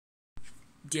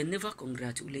they never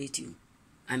congratulate you.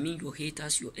 I mean your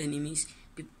haters, your enemies,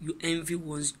 your envy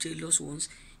ones, jealous ones,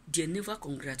 they never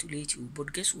congratulate you.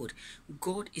 But guess what?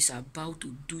 God is about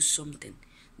to do something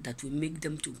that will make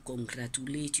them to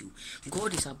congratulate you.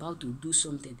 God is about to do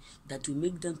something that will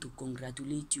make them to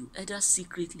congratulate you, either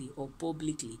secretly or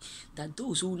publicly. That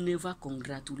those who never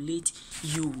congratulate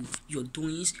you, your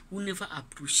doings, who never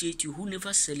appreciate you, who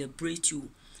never celebrate you,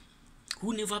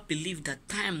 who never believe that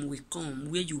time will come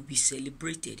where you will be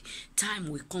celebrated, time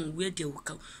will come where they will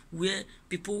come, where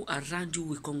people around you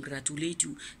will congratulate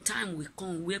you, time will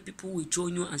come where people will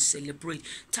join you and celebrate,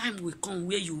 time will come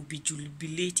where you will be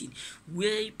jubilating,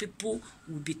 where people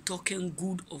will be talking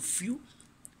good of you.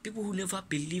 People who never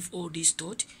believe all this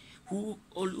thought, who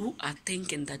are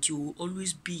thinking that you will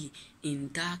always be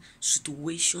in that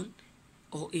situation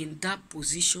or in that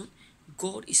position,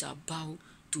 God is about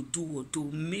to do or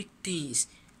to make things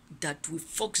that will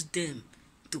force them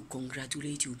to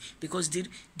congratulate you. Because the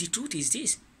truth is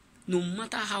this: no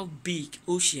matter how big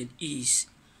ocean is,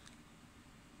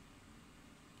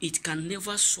 it can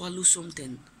never swallow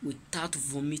something without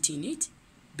vomiting it.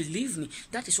 Believe me.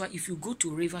 That is why if you go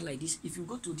to a river like this, if you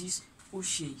go to this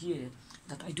ocean here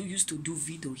that I do used to do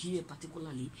video here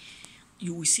particularly,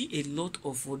 you will see a lot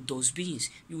of dustbins,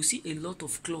 you will see a lot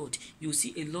of cloth, you will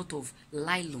see a lot of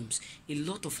nylons, a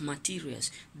lot of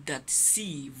materials that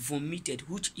sea vomited,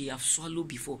 which he have swallowed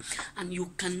before. And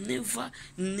you can never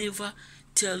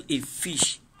tell a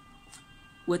fish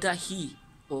whether he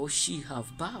or she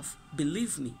have bathed.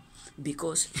 Believe me,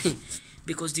 because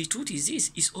because the truth is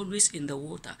this, is always in the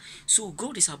water. So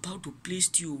God is about to place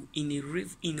you in a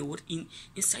river,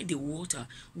 inside the water,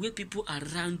 where people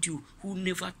around you who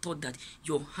never thought that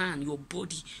your hand, your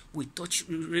body will touch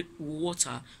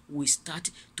water, will start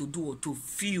to do or to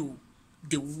feel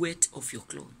the weight of your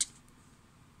cloth.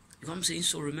 You know what I'm saying?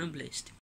 So remember, blessed.